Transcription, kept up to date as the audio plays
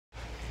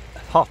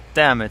Hot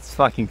damn, it's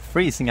fucking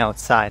freezing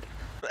outside.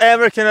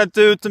 Whatever can I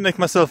do to make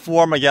myself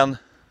warm again?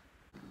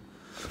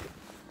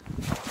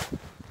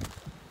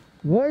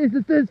 Why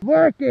isn't this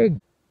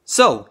working?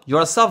 So,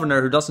 you're a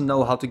southerner who doesn't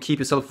know how to keep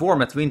yourself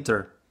warm at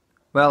winter.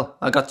 Well,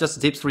 I got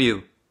just tips for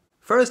you.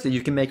 Firstly,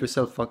 you can make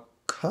yourself a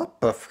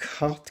cup of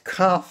hot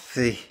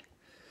coffee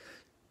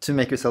to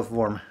make yourself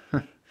warm.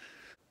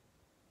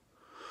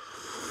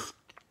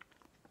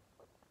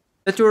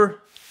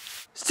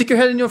 Stick your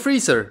head in your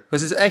freezer,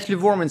 because it's actually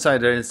warm inside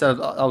there instead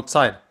of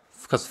outside.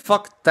 Because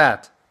fuck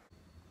that.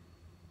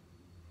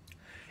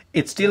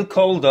 It's still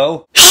cold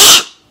though.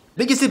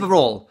 Biggest tip of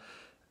all.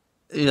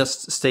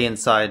 Just stay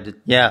inside.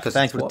 Yeah,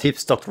 thanks for the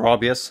tips, Dr.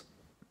 Obvious.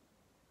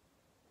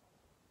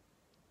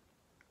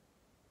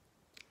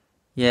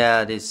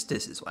 Yeah, this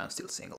is why I'm still single.